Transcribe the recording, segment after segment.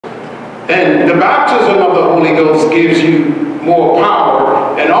And the baptism of the Holy Ghost gives you more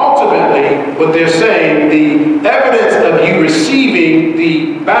power. And ultimately, what they're saying, the evidence of you receiving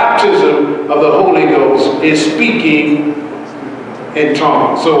the baptism of the Holy Ghost is speaking in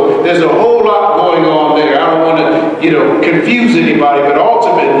tongues. So there's a whole lot going on there. I don't want to, confuse anybody, but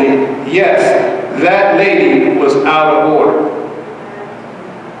ultimately, yes, that lady was out of order.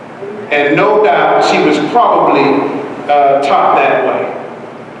 And no doubt she was probably taught that way.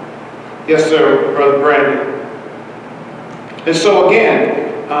 Yes, sir, Brother Brandon. And so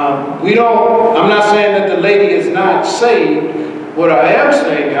again, I'm not saying that the lady is not saved. What I am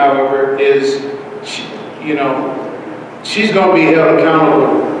saying, however, is, she's going to be held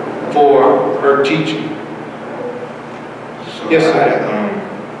accountable for her teaching. So yes, sir.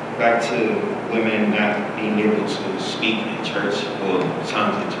 Back to women not being able to speak in church or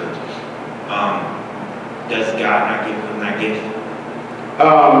tongues in churches. Does God not give them that gift?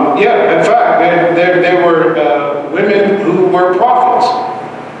 Yeah, in fact, there were women who were prophets.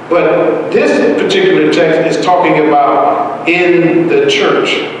 But this particular text is talking about in the church.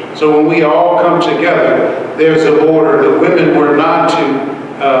 So when we all come together, there's an order. The women were not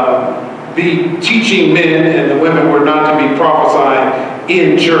to be teaching men, and the women were not to be prophesying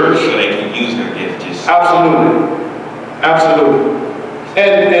in church. So they can use their gift just... Absolutely. Absolutely.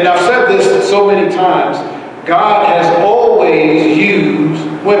 And I've said this so many times, God has always used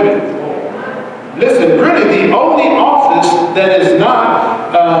women. Listen, really the only office that is not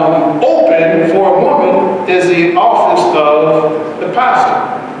open for a woman is the office of the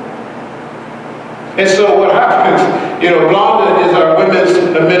pastor. And so what happens, Blonda is our women's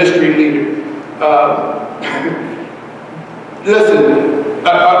ministry leader.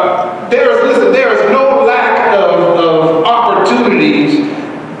 There is no lack of opportunities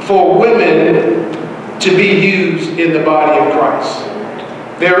for women to be used in the body of Christ.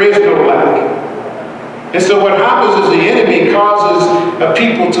 There is no lack. And so what happens is the enemy causes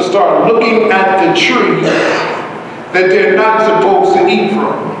people to start looking at the tree that they're not supposed to eat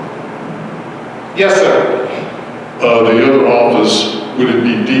from. Yes, sir. The other office, would it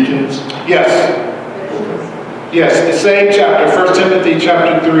be deacons? Yes. Yes, the same chapter, 1 Timothy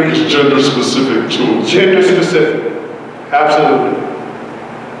chapter 3. It's gender specific too. Gender specific. Absolutely.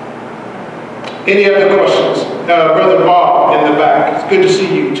 Any other questions? Brother Bob in the back. It's good to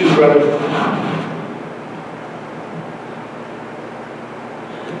see you too, brother.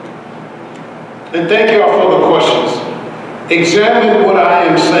 And thank you all for the questions. Examine what I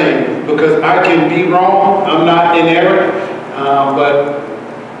am saying, because I can be wrong. I'm not inerrant, but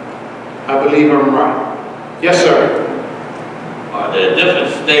I believe I'm right. Yes, sir. Are there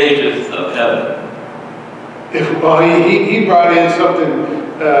different stages of heaven? He brought in something.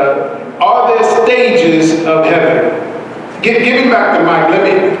 Are there stages of heaven? Give me back the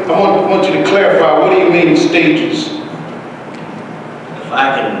mic. I want you to clarify. What do you mean stages? If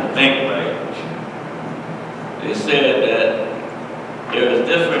I can think right, they said that there is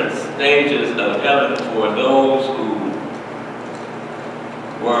different stages of heaven for those who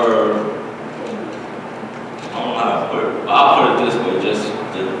were, I don't know how to put it, I'll put it this way just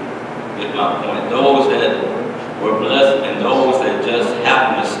to get my point. Those that were blessed and those that just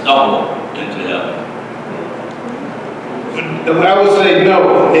happened to stumble into heaven. I would say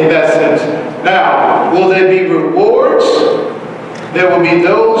no in that sense. Now, will there be rewards? There will be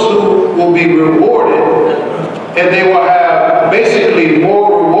those who will be rewarded, and they will have basically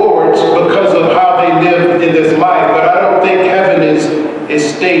more rewards because of how they live in this life. But I don't think heaven is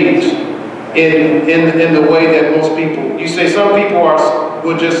staged in the way that most people. You say some people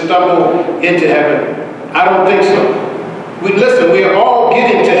will just stumble into heaven. I don't think so. Listen, we are all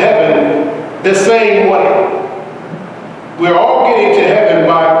getting to heaven the same way. We're all getting to heaven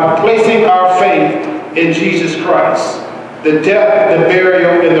by placing our faith in Jesus Christ. The death, the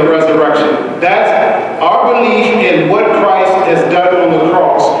burial, and the resurrection. That's our belief in what Christ has done on the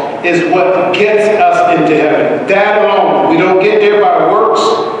cross is what gets us into heaven. That alone. We don't get there by works,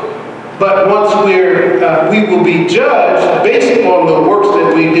 but once we will be judged based on the works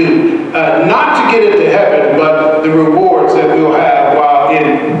that we do. Not to get into heaven, but the rewards that we'll have while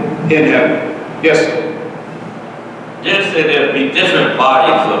in heaven. Yes, sir. Just said there'll be different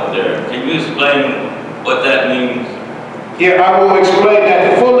bodies up there. Can you explain what that means? Yeah, I will explain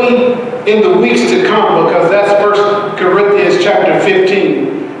that fully in the weeks to come, because that's 1 Corinthians chapter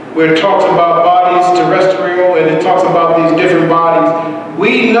 15, where it talks about bodies terrestrial, and it talks about these different bodies.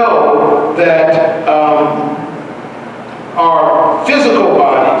 We know that our physical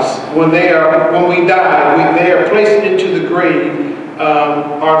bodies, when we die, they are placed into the grave.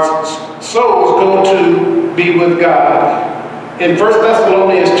 Our souls go to be with God. In 1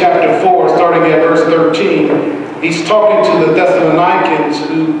 Thessalonians chapter 4 talking to the Thessalonians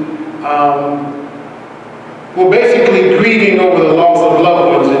who were basically grieving over the loss of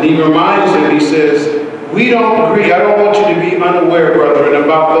loved ones. And he reminds them, he says, we don't grieve. I don't want you to be unaware, brethren,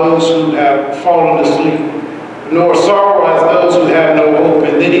 about those who have fallen asleep, nor sorrow as those who have no hope.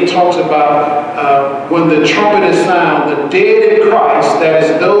 And then he talks about when the trumpet is sound, the dead in Christ, that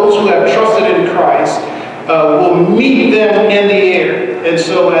is those who have trusted in Christ, will meet them in the air. And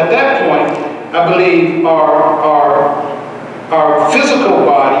so at that point, I believe our physical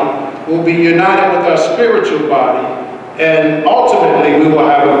body will be united with our spiritual body, and ultimately we will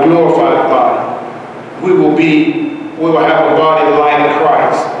have a glorified body. We will have a body like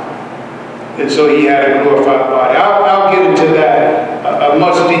Christ. And so he had a glorified body. I'll get into that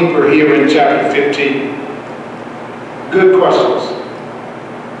much deeper here in chapter 15. Good questions.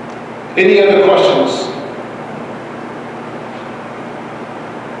 Any other questions?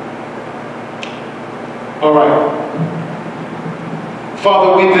 All right.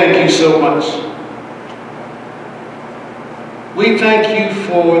 Father, we thank you so much. We thank you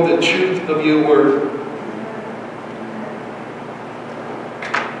for the truth of your word.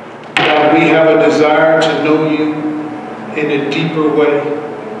 God, we have a desire to know you in a deeper way.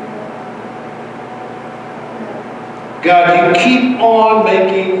 God, you keep on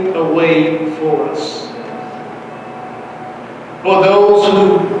making a way for us. For those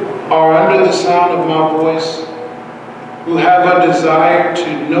who are under the sound of my voice, who have a desire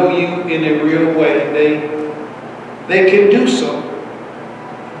to know you in a real way, they can do so.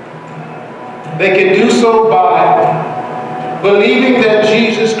 They can do so by believing that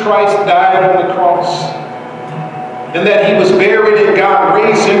Jesus Christ died on the cross and that he was buried and God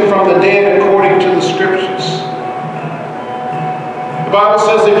raised him from the dead according to the scriptures. The Bible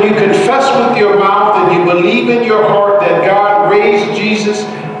says if you confess with your mouth and you believe in your heart that God raised Jesus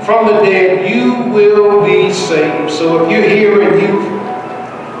from the dead, you will be saved. So if you're here and you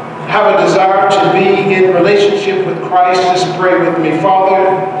have a desire to be in relationship with Christ, just pray with me. Father,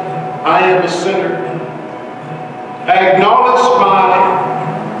 I am a sinner. I acknowledge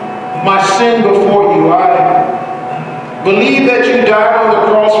my sin before you. I believe that you died on the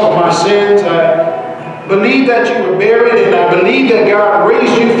cross for my sins. I believe that you were buried, and I believe that God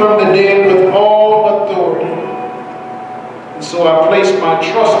raised you from the dead with all authority. And so I place my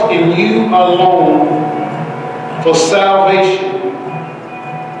trust in you alone for salvation.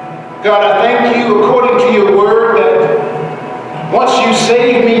 God, I thank you according to your word that once you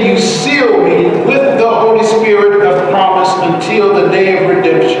save me, you seal me with the Holy Spirit of promise until the day of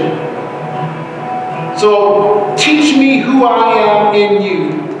redemption. So teach me who I am in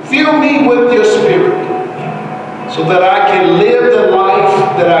you. Fill me with your spirit so that I can live the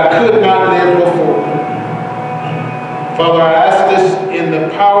life that I could not live before. Father, I ask this in the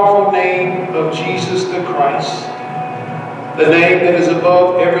powerful name of Jesus the Christ, the name that is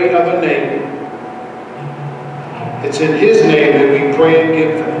above every other name. It's in his name that we pray and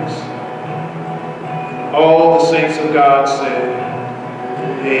give thanks. All the saints of God said,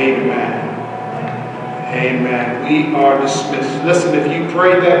 amen. Amen. We are dismissed. Listen, if you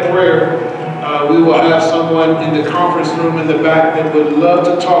prayed that prayer, we will have someone in the conference room in the back that would love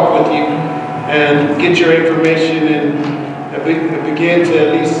to talk with you and get your information and begin to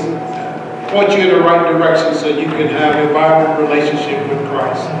at least point you in the right direction so you can have a vibrant relationship with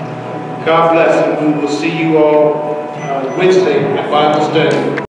Christ. God bless, and we will see you all Wednesday at Bible study.